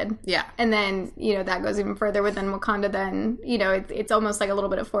isolated. Yeah. And then, you know, that goes even further within Wakanda. Then, you know, it's almost like a little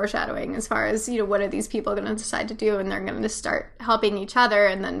bit of foreshadowing as far as, you know, what are these people going to decide to do, and they're going to start helping each other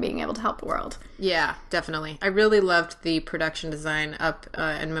and then being able to help the world. Yeah, definitely. I really loved the production design up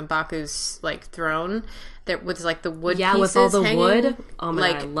in M'Baku's, like, throne. There was, like, the wood pieces with all the hanging, wood. Oh my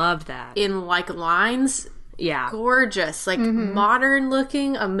like, God, I loved that. In, like, lines. Yeah. Gorgeous. Like, modern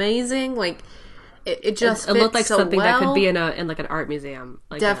looking, amazing. Like, it just it looked like so something well. that could be in like an art museum.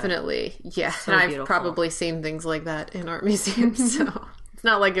 Like definitely. Yeah. So and I've beautiful. probably seen things like that in art museums, so it's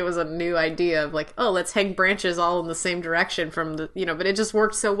not like it was a new idea of like, oh, let's hang branches all in the same direction from the, you know, but it just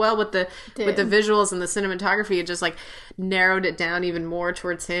worked so well with the visuals and the cinematography. It just, like, narrowed it down even more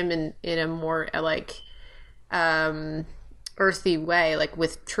towards him in a more like earthy way, like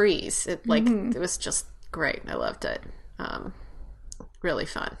with trees. It like it was just great. I loved it. Really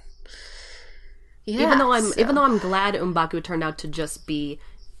fun. Yeah, even though I'm glad M'Baku turned out to just be,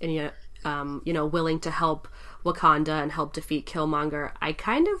 you know, willing to help Wakanda and help defeat Killmonger, I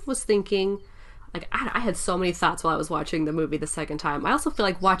kind of was thinking, like, I had so many thoughts while I was watching the movie the second time. I also feel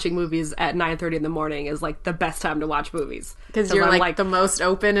like watching movies at 9:30 in the morning is, like, the best time to watch movies. Because you're, like, the most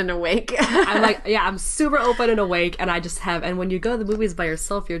open and awake. I'm like, yeah, I'm super open and awake, and I just have, and when you go to the movies by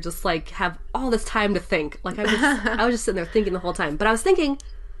yourself, you're just, like, have all this time to think. Like, I was just sitting there thinking the whole time. But I was thinking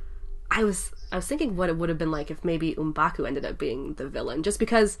what it would have been like if maybe M'Baku ended up being the villain, just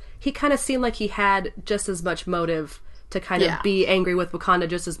because he kind of seemed like he had just as much motive to kind of be angry with Wakanda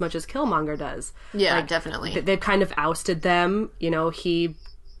just as much as Killmonger does. Yeah, like, definitely. They've kind of ousted them. You know, he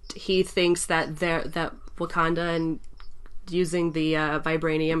thinks that that Wakanda and using the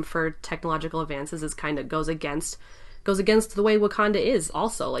vibranium for technological advances is kind of goes against the way Wakanda is.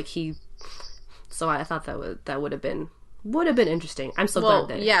 Also, like so I thought that would have been interesting. I'm so glad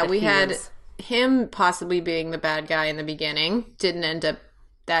that we had him possibly being the bad guy in the beginning. Didn't end up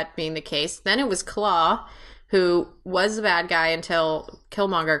that being the case. Then it was Claw, who was the bad guy until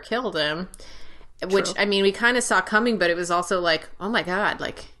Killmonger killed him. Which, I mean, we kind of saw coming, but it was also like, oh my God,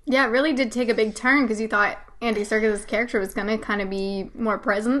 like... Yeah, it really did take a big turn, because you thought Andy Serkis' character was going to kind of be more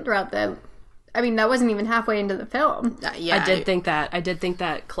present throughout the... I mean, that wasn't even halfway into the film. I did think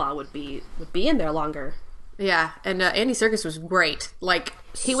that Claw would be in there longer. Yeah, and Andy Serkis was great. Like,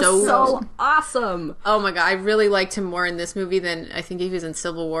 he was so awesome. Oh my God, I really liked him more in this movie than I think he was in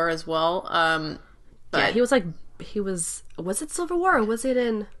Civil War as well. But yeah, was it Civil War or was it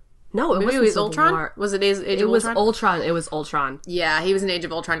in... No, it was Ultron. War. Was it Age of Ultron? It was Ultron. It was Ultron. Yeah, he was in Age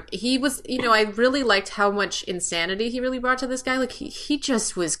of Ultron. He was, you know, I really liked how much insanity he really brought to this guy. Like, he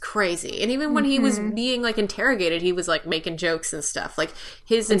just was crazy. And even when he was being, like, interrogated, he was, like, making jokes and stuff. Like,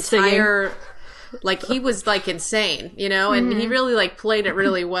 his entire... Singing. Like, he was, like, insane, you know? And he really, like, played it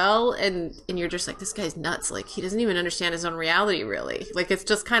really well. And you're just like, this guy's nuts. Like, he doesn't even understand his own reality, really. Like, it's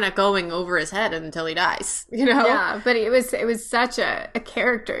just kind of going over his head until he dies, you know? Yeah, but it was such a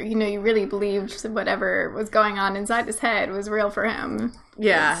character. You know, you really believed whatever was going on inside his head was real for him.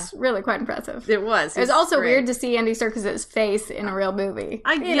 was really quite impressive. It was. It was also weird to see Andy Serkis's face in a real movie.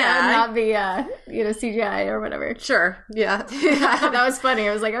 Not be CGI or whatever. Sure. Yeah. I thought that was funny.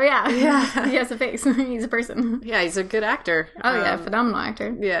 I was like, oh yeah, he has a face. He's a person. Yeah, he's a good actor. Oh yeah, phenomenal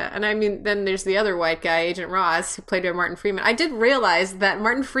actor. Yeah, and I mean, then there's the other white guy, Agent Ross, who played by Martin Freeman. I did realize that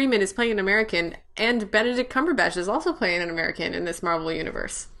Martin Freeman is playing an American, and Benedict Cumberbatch is also playing an American in this Marvel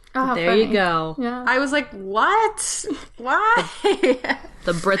universe. Oh, there you go. Yeah. I was like, what? Why?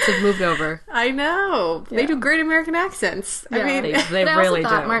 The Brits have moved over. I know. They do great American accents. Yeah. I mean, they really do. I also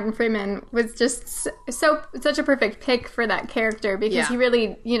thought Martin Freeman was just such a perfect pick for that character because he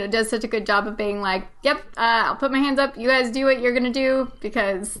really, does such a good job of being like, yep, I'll put my hands up. You guys do what you're going to do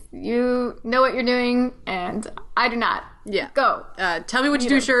because you know what you're doing and I do not. Yeah. Go. Tell me what to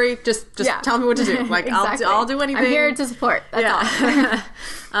do, Shuri. Just tell me what to do. Like, exactly. I'll do anything. I'm here to support. That's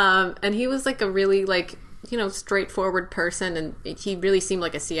all. And he was like a really straightforward person, and he really seemed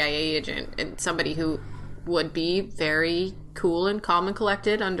like a CIA agent and somebody who would be very cool and calm and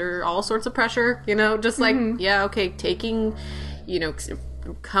collected under all sorts of pressure, just like, taking,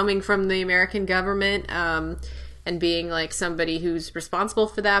 coming from the American government, and being like somebody who's responsible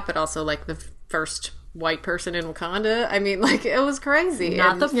for that, but also like the first white person in Wakanda. I mean, like, it was crazy.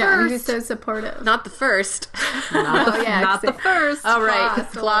 Not the first. Yeah, he's so supportive. Not the first. Not the first. Oh, right.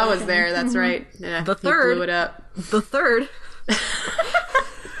 Claw was there. That's right. Yeah, the third. He blew it up. The third.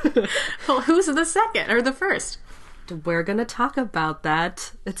 Well, who's the second or the first? We're gonna talk about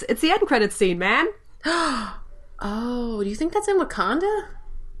that. It's the end credits scene, man. Oh, do you think that's in Wakanda?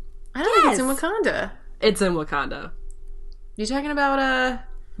 I don't think it's in Wakanda. It's in Wakanda. You talking about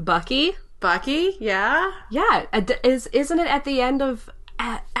Bucky? Bucky? Yeah. Yeah. Isn't it at the end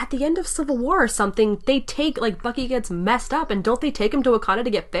of Civil War or something? They take, like, Bucky gets messed up, and don't they take him to Wakanda to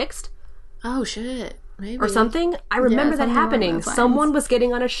get fixed? Oh shit. Maybe. Or something? I remember that happening. Someone was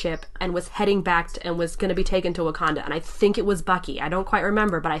getting on a ship and was heading back and was going to be taken to Wakanda, and I think it was Bucky. I don't quite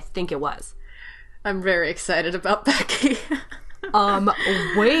remember, but I think it was. I'm very excited about Bucky.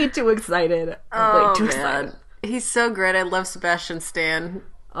 Way too excited. Way too excited. He's so great. I love Sebastian Stan.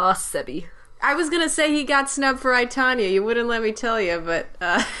 Oh, Sebby. I was going to say he got snubbed for I, Tonya. You wouldn't let me tell you, but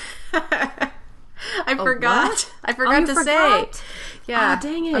I forgot. What? I forgot to say. Yeah. Oh,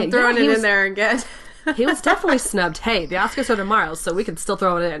 dang it. I'm throwing it in there again. He was definitely snubbed. Hey, the Oscars are tomorrow, so we can still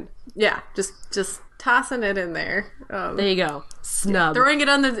throw it in. Yeah, just tossing it in there. There you go. Snub. Throwing it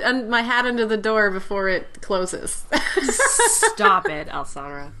on my hat under the door before it closes. Stop it,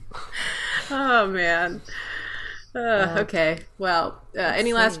 Alessandra. Oh, man. Okay. Well,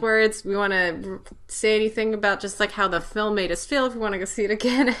 any last words? We want to say anything about just like how the film made us feel if we want to go see it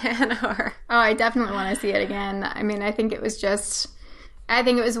again, Anna? Oh, I definitely want to see it again. I mean, I think it was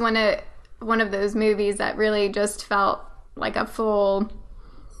one of those movies that really just felt like a full...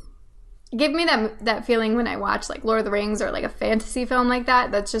 Give me that feeling when I watch like Lord of the Rings or like a fantasy film like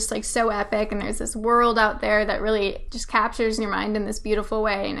that. That's just like so epic, and there's this world out there that really just captures your mind in this beautiful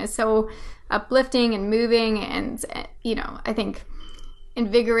way, and is so uplifting and moving, and I think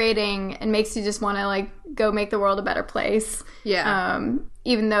invigorating, and makes you just want to like go make the world a better place. Yeah.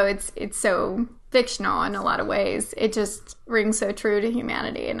 Even though it's so fictional in a lot of ways, it just rings so true to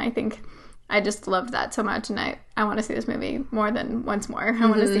humanity, and I think I just loved that so much, and I want to see this movie more than once more. I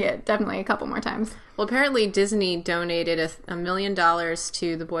want to see it definitely a couple more times. Well, apparently Disney donated $1 million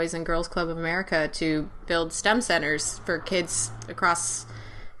to the Boys and Girls Club of America to build STEM centers for kids across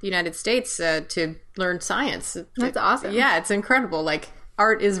the United States to learn science. That's awesome. Yeah, it's incredible. Like,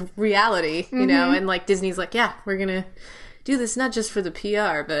 art is reality, you know, and like Disney's like, yeah, we're going to do this not just for the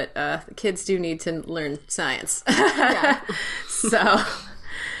PR, but the kids do need to learn science. So...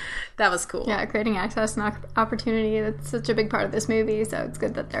 That was cool. Yeah, creating access and opportunity, that's such a big part of this movie, so it's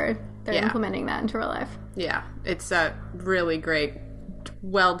good that they're implementing that into real life. Yeah, it's a really great,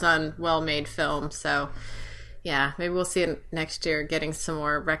 well done, well-made film, so yeah, maybe we'll see it next year getting some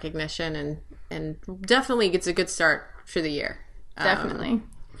more recognition, and definitely it's a good start for the year. Definitely.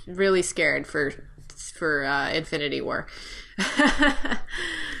 Really scared for Infinity War.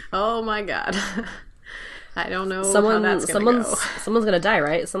 Oh my god. I don't know how that's going to go. Someone's going to die,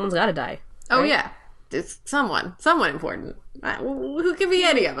 right? Someone's got to die. Right? Oh, yeah. It's someone important. Who could be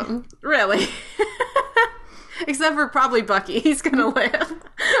any of them, really? Except for probably Bucky. He's going to live.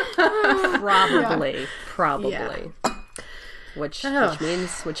 Probably. Yeah.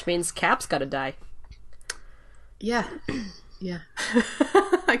 Which means Cap's got to die. Yeah. Yeah.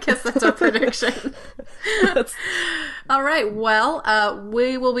 I guess that's our prediction. All right. Well,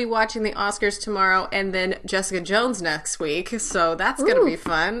 we will be watching the Oscars tomorrow and then Jessica Jones next week. So that's going to be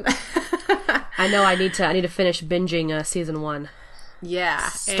fun. I know I need to finish binging season 1. Yeah.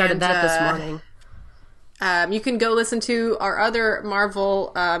 Started that this morning. You can go listen to our other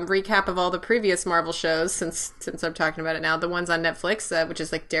Marvel recap of all the previous Marvel shows, since I'm talking about it now. The ones on Netflix, which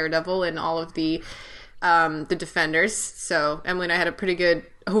is like Daredevil and all of the Defenders. So Emily and I had a pretty good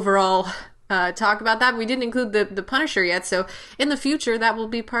overall talk about that. We didn't include the Punisher yet, so in the future that will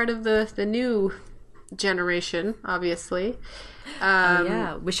be part of the new generation, obviously.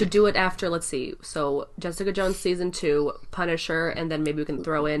 Yeah, we should do it after, let's see, so Jessica Jones season 2, Punisher, and then maybe we can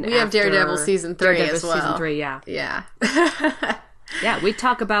throw in we have Daredevil season 3 as well. Season 3, yeah. Yeah, we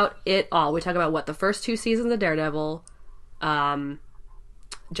talk about it all. We talk about what the first 2 seasons of Daredevil,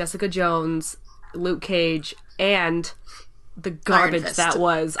 Jessica Jones, Luke Cage, and the garbage that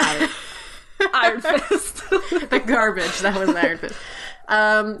was Iron Fist. The garbage that was Iron Fist.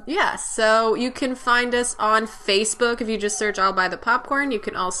 Yeah, so you can find us on Facebook if you just search I'll Buy the Popcorn. You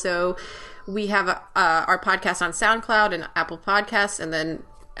can also, we have our podcast on SoundCloud and Apple Podcasts, and then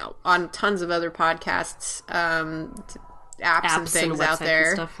on tons of other podcasts, apps and things and out there.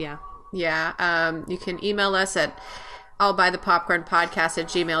 And stuff, yeah. Yeah, you can email us at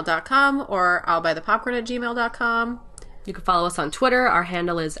illbuythepopcornpodcast@gmail.com or illbuythepopcorn@gmail.com. You can follow us on Twitter. Our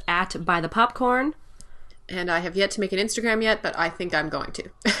handle is @BuyThePopcorn. And I have yet to make an Instagram yet, but I think I'm going to.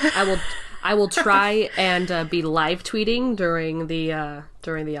 I will try and be live tweeting during the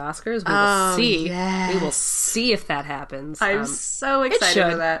Oscars. We will see. Yes. We will see if that happens. I'm so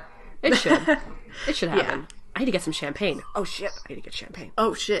excited for that. It should. It should happen. Yeah. I need to get some champagne. Oh shit! I need to get champagne.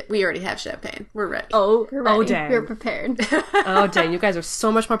 Oh shit! We already have champagne. We're ready. Oh, we're ready. Oh dang! We're prepared. Oh dang! You guys are so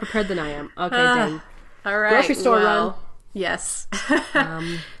much more prepared than I am. Okay, dang. All right. Grocery store run. Yes.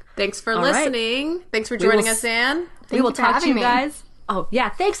 Thanks for listening. Right. Thanks for joining us, Anne. We will talk to you guys. Oh, yeah.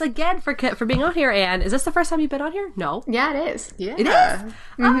 Thanks again for being on here, Anne. Is this the first time you've been on here? No. Yeah, it is. Yeah. It is? Mm-hmm.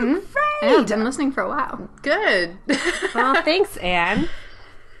 Oh, great. I've been listening for a while. Good. Well, thanks, Anne.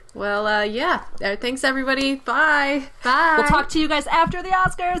 Well, yeah. Thanks, everybody. Bye. Bye. We'll talk to you guys after the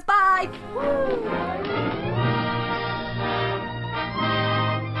Oscars. Bye. Woo.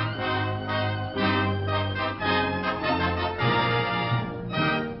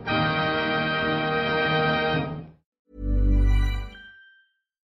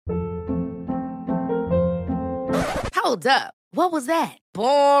 Hold up. What was that?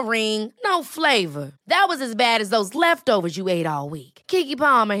 Boring. No flavor. That was as bad as those leftovers you ate all week. Keke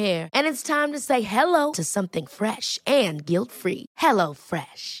Palmer here, and it's time to say hello to something fresh and guilt-free.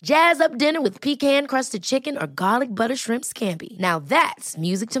 HelloFresh. Jazz up dinner with pecan-crusted chicken or garlic butter shrimp scampi. Now that's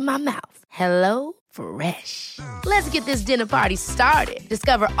music to my mouth. HelloFresh. Let's get this dinner party started.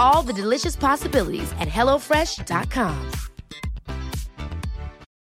 Discover all the delicious possibilities at HelloFresh.com.